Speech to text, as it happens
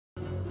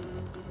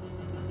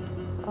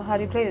how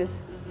do you play this?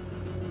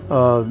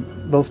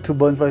 Those two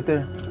buttons right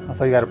there. That's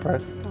all you gotta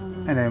press,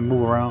 and then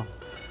move around.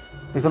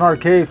 It's an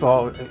arcade,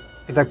 so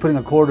it's like putting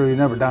a quarter. You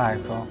never die.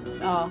 So.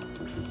 Oh.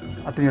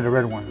 I think you're the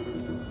red one.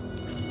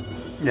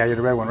 Yeah, you're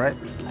the red one, right?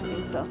 I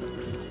think so.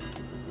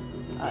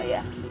 Oh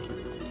yeah.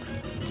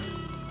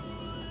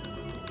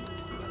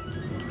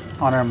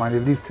 Oh, never mind.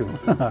 It's these two.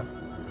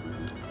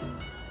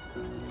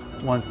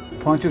 One's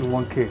punches,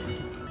 one kicks.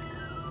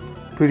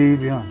 Pretty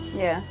easy, huh?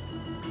 Yeah.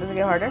 Does it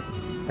get harder?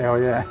 Hell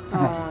yeah. Oh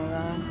my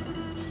god.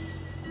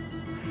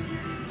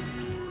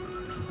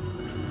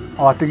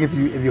 Oh, I think if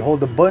you hold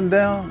the button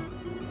down,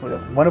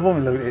 one of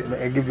them,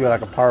 it gives you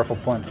like a powerful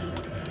punch.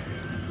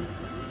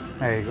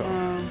 There you go.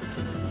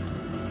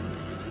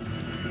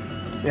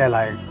 Yeah,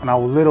 like when I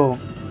was little,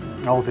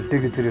 I was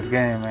addicted to this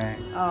game, man.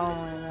 Oh my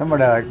god. Remember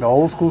that, like the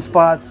old school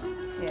spots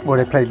where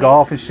they play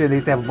golf and shit? They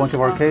used to have a bunch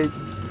of arcades.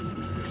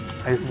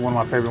 This is one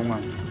of my favorite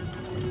ones.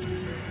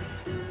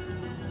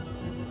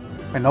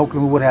 In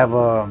Oakland, we would have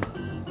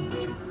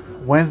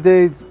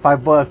Wednesdays,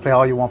 $5, play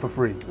all you want for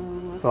free.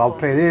 So I'll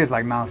play this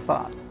like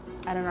non-stop.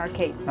 At an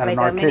arcade. At an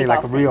arcade,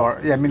 like a real,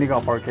 mini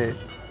golf arcade.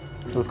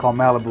 It was called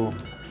Malibu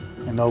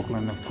in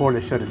Oakland. Of course,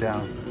 they shut it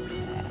down.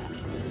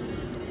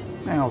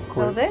 Man, that was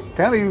cool. That was it?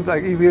 Apparently, it was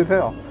like easy as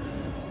hell.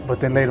 But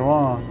then later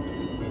on,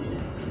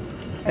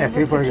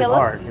 see, it's where it gets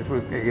hard. It's where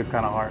it gets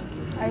kind of hard.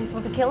 Are you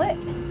supposed to kill it?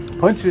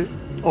 Punch it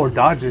or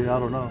dodge it. I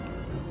don't know.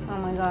 Oh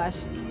my gosh.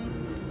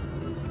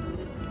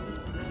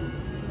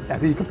 I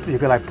think you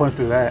could like punch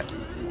through that.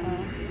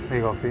 There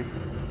you go. See.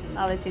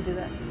 I'll let you do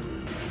that.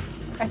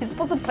 Are you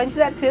supposed to punch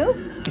that too?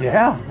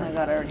 Yeah. Oh my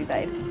god, I already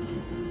died.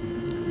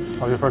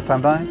 Was your first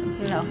time dying?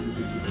 No.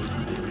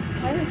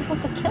 Why are you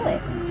supposed to kill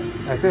it?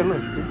 Right there,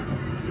 look. See?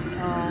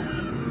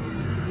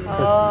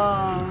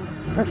 Oh.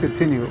 Press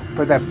continue.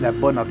 Press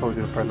that button I told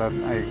you to press last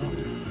time. There you go.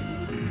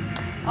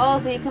 Oh,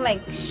 so you can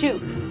like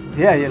shoot.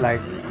 Yeah, you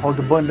like hold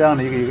the button down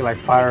and you can like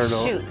fire it.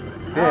 Shoot.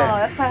 Yeah. Oh,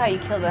 that's probably how you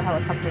kill the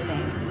helicopter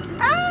thing.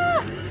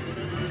 Ah!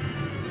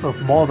 Those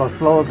balls are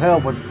slow as hell,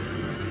 but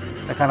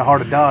they're kind of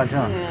hard to dodge,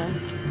 huh? Yeah.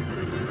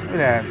 Look at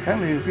that.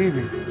 Apparently it's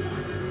easy.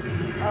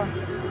 Oh,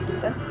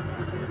 it's done.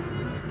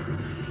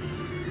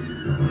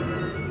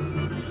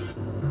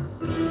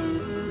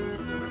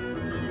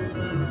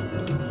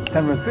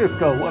 San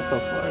Francisco, what the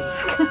fuck?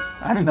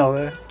 I didn't know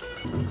that.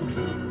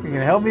 You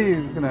gonna help me?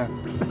 You're just gonna...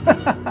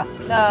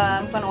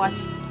 I'm gonna watch.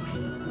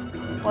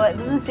 Well, it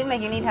doesn't seem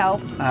like you need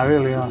help. Not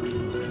really, huh?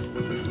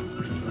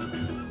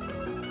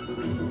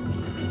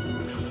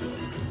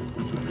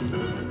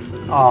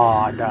 Oh,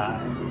 I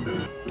died.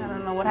 I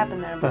don't know what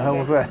happened there. What the hell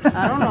was that?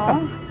 I don't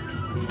know.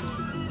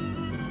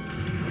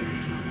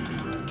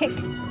 Kick.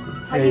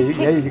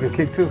 Yeah, you can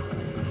kick too.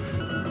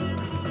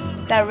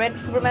 That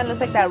red Superman looks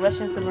like that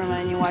Russian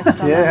Superman you watched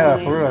on Yeah, that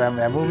movie. for real,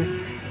 that movie.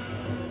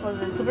 Was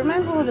it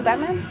Superman? Who was it,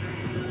 Batman?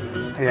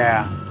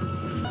 Yeah.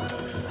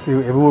 See,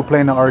 if we were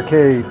playing the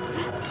arcade,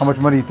 how much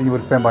money do you think you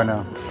would have spent by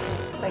now?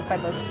 Like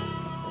 $5.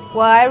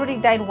 Well, I already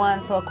died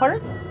once, so a quarter?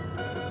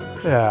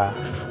 Yeah.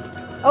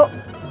 Oh.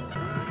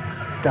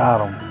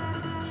 Got him.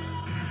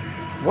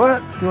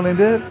 What? Still ain't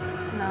dead?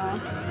 No.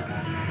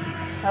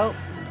 Oh.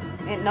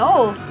 It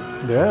knows.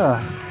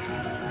 Yeah.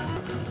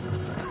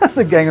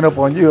 They're ganging up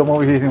on you. I'm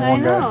over here hitting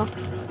one guy.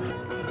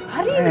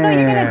 How do you even know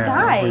you're gonna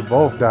die? We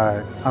both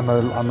died on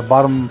the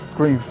bottom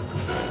screen. I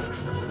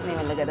didn't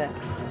even look at that. I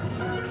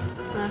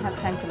don't have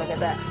time to look at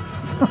that.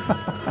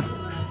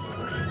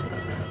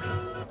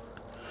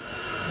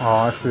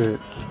 Oh shit.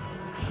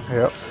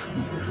 Yep.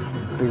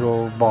 Big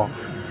old box.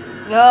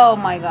 Oh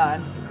my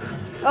god.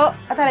 Oh,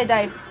 I thought I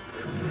died.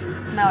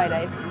 Now I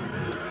died.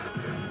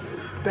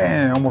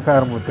 Damn, almost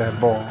had him with that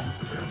ball.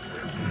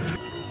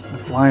 I'm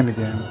flying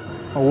again.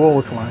 My world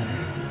was flying.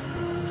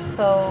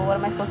 So what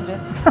am I supposed to do?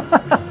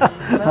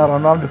 I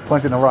don't know, I'm just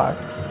punching a rock.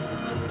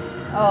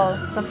 Oh,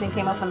 something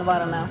came up on the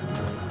bottom now.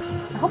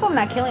 I hope I'm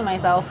not killing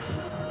myself.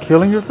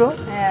 Killing yourself?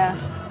 Yeah.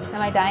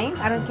 Am I dying?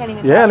 Can't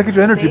even Yeah, tell. look at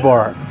your energy See?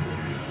 bar.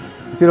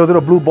 You see those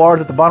little blue bars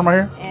at the bottom right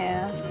here?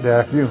 Yeah. Yeah,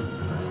 that's you.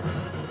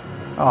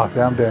 Oh,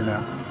 see, I'm dead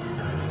now.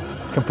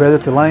 Compare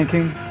this to Lion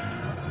King.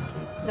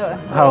 No,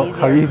 that's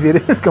How easy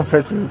it is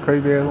compared to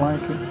crazy ass Lion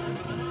King.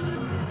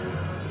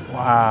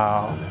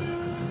 Wow.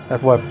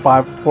 That's what,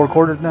 4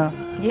 quarters now?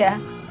 Yeah.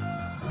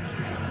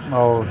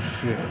 Oh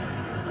shit.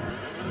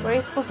 Where are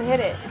you supposed to hit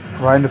it?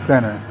 Right in the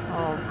center.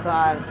 Oh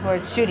god. Where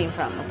it's shooting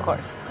from, of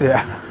course.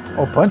 Yeah.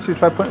 Oh, punch it.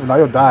 Try punch. Now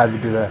you'll die if you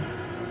do that.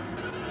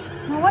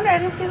 No wonder I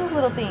didn't see those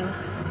little things.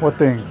 What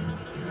things?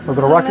 Those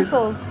little rockets?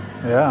 Missiles.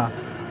 Yeah.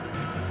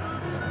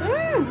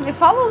 It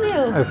follows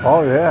you. They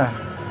fall, yeah.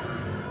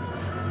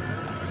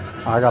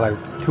 I got like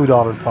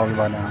 $2 probably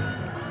by now.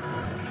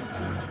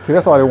 See,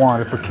 that's all they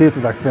want. For kids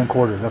to like spend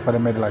quarters. That's why they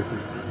made it like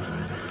this.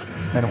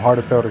 Made them hard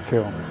as hell to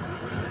kill.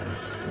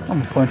 I'm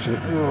gonna punch it.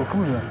 Ew,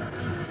 come here.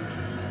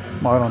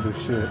 No, I don't do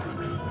shit.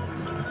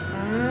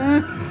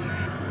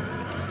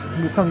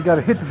 Every time you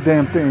gotta hit this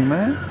damn thing,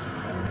 man.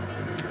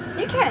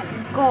 You can't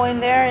go in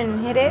there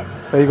and hit it.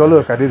 There you go,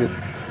 look, I did it.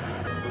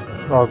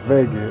 Las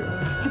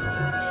Vegas.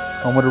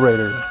 Home of the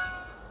Raiders.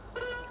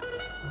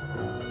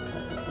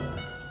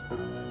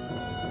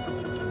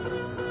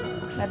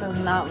 does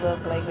not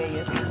look like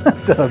Vegas.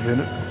 Doesn't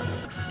it?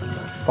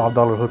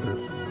 $5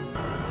 hookers.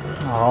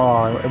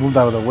 Oh, it moved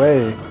out of the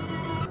way.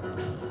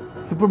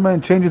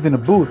 Superman changes in a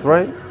booth,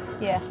 right?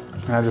 Yeah.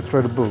 And I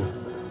destroyed the booth.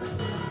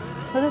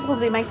 Was this supposed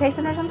to be Mike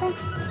Tyson or something?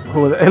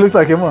 Oh, it looks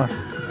like him, huh?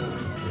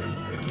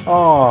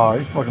 Oh,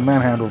 he fucking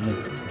manhandled me.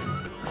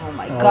 Oh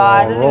my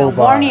god, I didn't even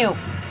warn you.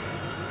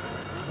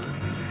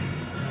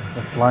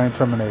 The flying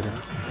Terminator.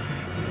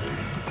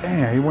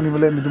 Damn, he won't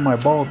even let me do my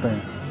ball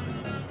thing.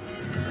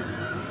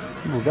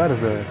 Who got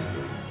his head?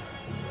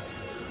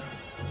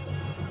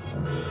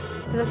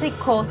 Does that say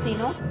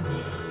Cosino?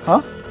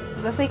 Huh?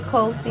 Does that say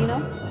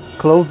Cosino?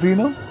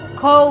 Closino?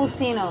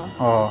 Cosino.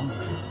 Oh.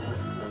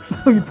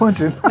 You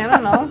punching? I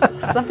don't know.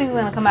 Something's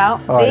gonna come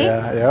out. Oh, see?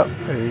 yeah, yep.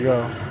 There you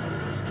go.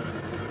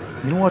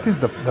 You know what? I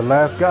think it's the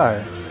last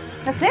guy.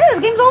 That's it?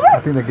 The game's over? I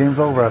think the game's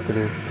over after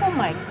this. Oh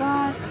my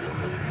god.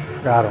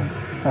 Got him.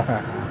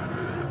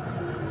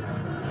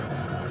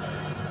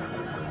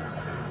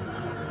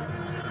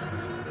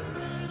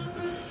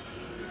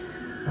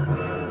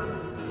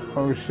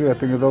 Oh shit, I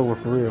think it's over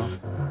for real.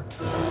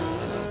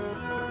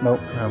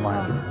 Nope, never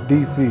mind. It's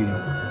DC.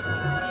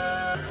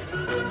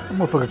 That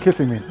motherfucker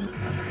kissing me.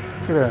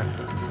 Look at that.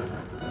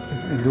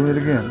 He's doing it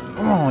again.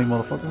 Come on, you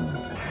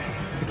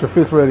motherfucker. Get your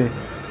fist ready.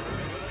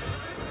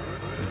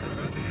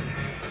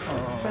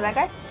 For that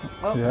guy?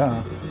 Oh.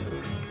 Yeah.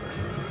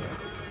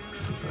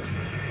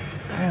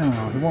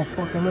 Damn, he won't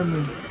fucking let me.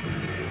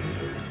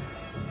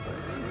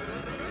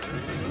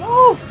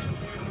 Move!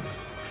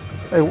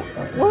 Hey,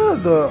 what are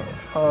the,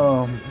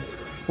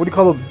 what do you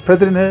call those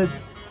president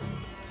heads?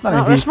 Not in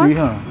DC, Rushmore?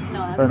 huh? No,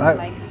 Or that's in in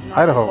like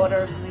Idaho. North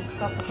Dakota or something.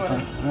 South Dakota.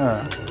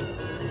 Yeah.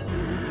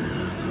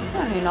 I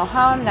don't even know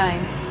how I'm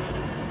dying.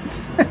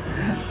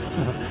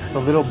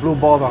 Those little blue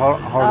balls are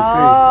hard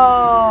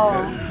Oh.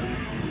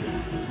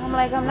 to I'm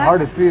like, I'm see. not.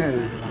 Hard to see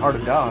and it's hard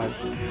to dodge.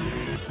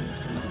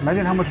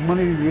 Imagine how much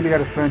money you really got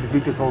to spend to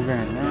beat this whole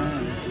game,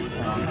 man.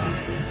 I don't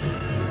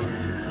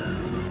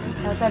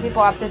know. That's why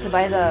people opted to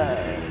buy the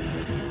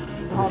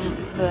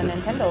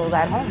Nintendos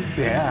at home.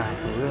 Yeah,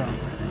 for real.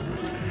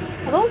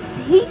 Are those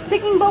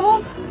heat-seeking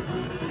bubbles?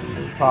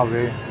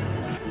 Probably.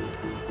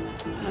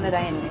 I'm gonna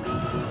die anyways.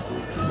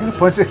 You gonna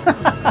punch it?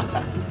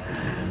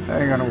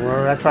 That ain't gonna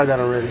work. I tried that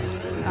already.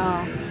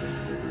 Oh.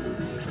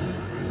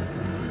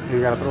 You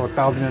gotta throw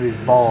 1,000 of these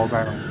balls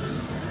at them.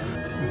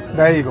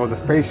 There you go. The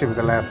spaceship is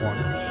the last one.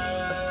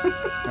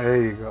 There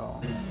you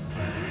go.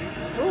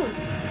 Ooh.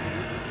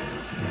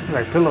 It's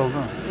like pillows,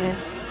 huh? Yeah.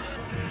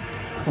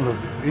 Well,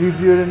 it's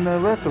easier than the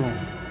rest of them.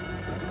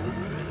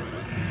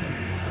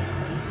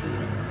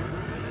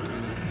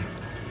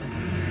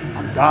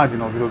 I'm dodging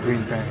those little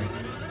green things.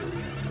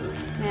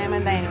 Yeah, I'm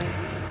gonna die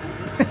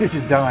anyways. You're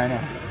just dying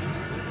now.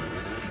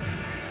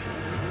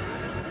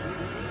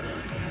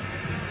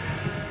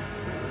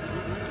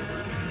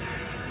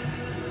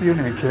 You don't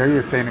even care.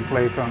 You're staying in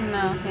place, huh?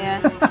 No, yeah.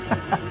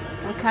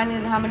 I'm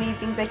counting how many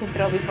things I can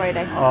throw before I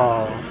die.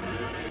 Oh.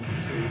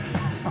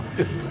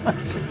 Just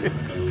punch it.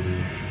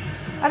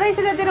 I thought you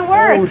said that didn't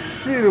work. Oh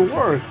shit, it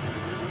worked.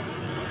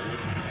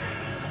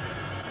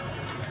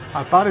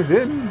 I thought it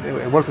didn't.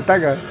 It worked with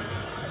that guy.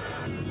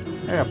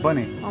 Yeah,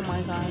 bunny. Oh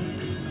my god.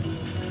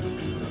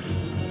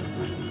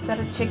 Is that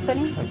a chick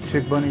bunny? A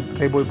chick bunny,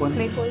 Playboy bunny.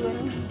 Playboy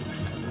bunny?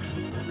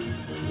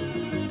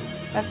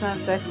 That's not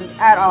sexist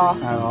at all.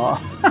 At all.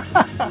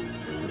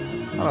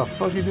 How the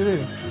fuck you do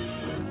this?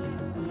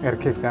 You gotta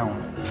kick that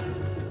one.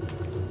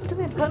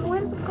 Stupid button, where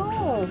does it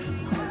go?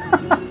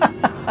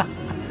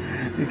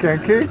 You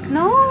can't kick?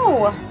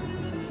 No!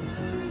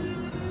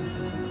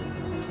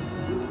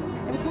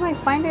 Every time I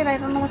find it, I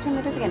don't know which one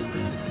it is again.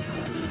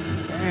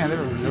 Damn,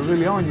 they're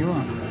really on you,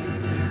 huh?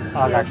 Oh,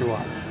 I got you,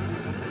 watch.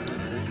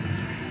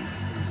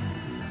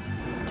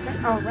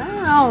 Turn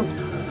around!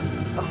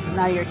 Oh,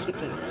 now you're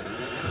kicking.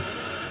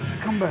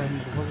 Come back,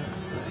 motherfucker.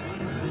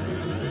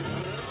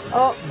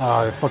 Oh,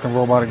 Ah, this fucking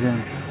robot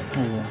again.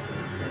 Ooh.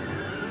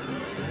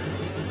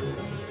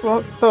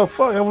 What the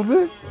fuck? That was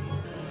it?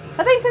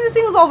 I thought you said this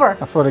thing was over.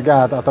 I swear to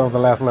God, I thought it was the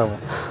last level.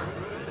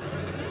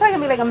 It's probably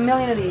gonna be like a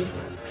million of these.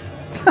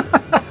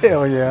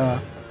 Hell yeah.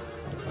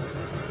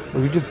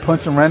 Will you just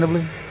punch him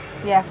randomly?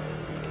 Yeah.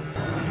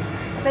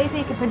 I thought you said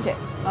you could punch it.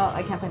 Oh,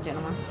 I can't punch it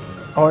no more.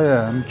 Oh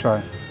yeah, let me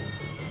try.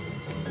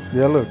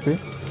 Yeah, look, see?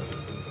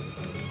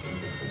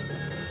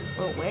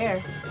 Oh,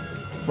 where?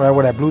 Right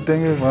where that blue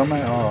thing is? Where am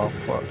I? Oh,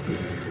 fuck.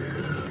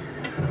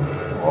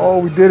 Oh,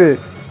 we did it.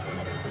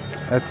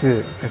 That's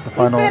it. It's the We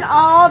final. spent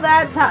all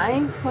that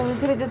time when we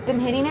could have just been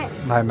hitting it.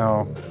 I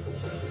know.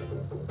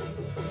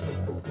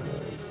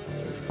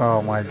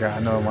 Oh my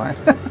God, never mind.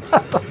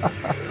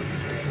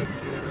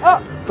 Oh!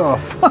 The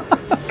fuck?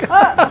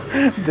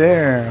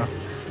 Damn.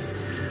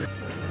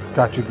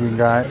 Got you, green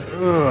guy.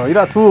 Ugh, you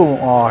got two of them.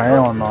 Oh,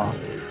 hell no.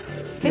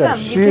 You got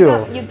a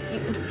shield.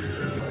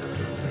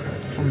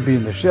 I'm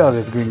beating the shit out of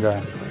this green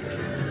guy.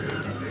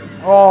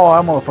 Oh,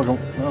 that motherfucker.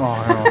 Oh,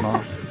 hell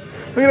no.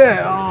 Look at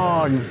that.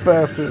 Oh, you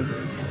bastard.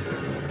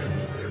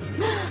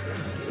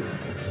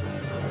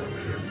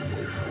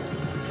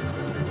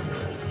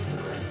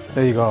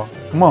 There you go.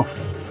 Come on.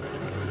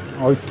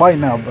 Oh, he's fighting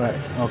now, but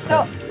okay.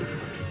 No.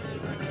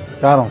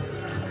 Got him.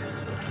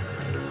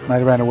 Now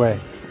he ran away.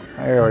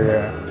 Hell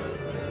yeah.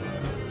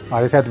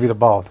 Oh, this had to be the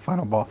boss, the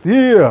final boss.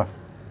 Yeah.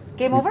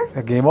 Game over?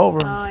 Game over.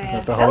 Oh yeah.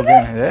 That's the whole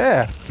game.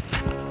 Yeah.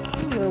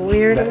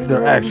 Weird.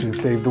 Their actions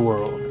saved the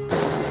world.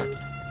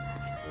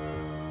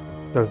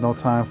 There's no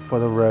time for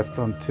the rest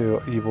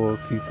until evil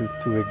ceases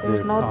to exist.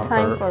 There's no on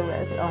time Earth. for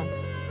rest. Oh.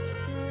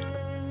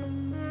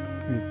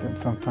 Meet them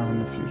sometime in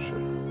the future.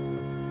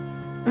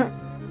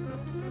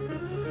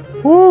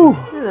 Woo!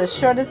 This is the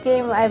shortest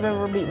game I've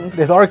ever beaten.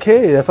 It's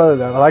arcade. That's why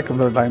I like them.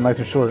 They're like nice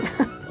and short.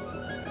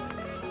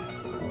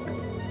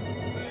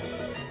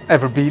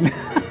 Ever beaten?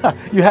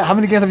 How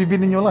many games have you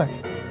beaten in your life?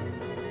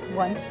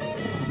 One.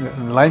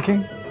 Lion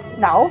King?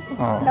 No.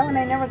 Oh. That one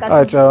I never got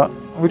Alright, to.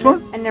 which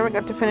one? I never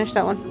got to finish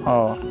that one.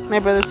 Oh. My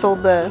brother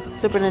sold the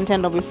Super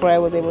Nintendo before I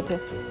was able to.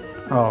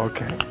 Oh,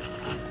 okay.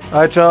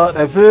 Alright, y'all.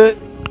 That's it.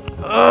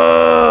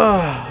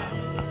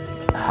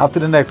 Off to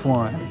the next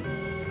one.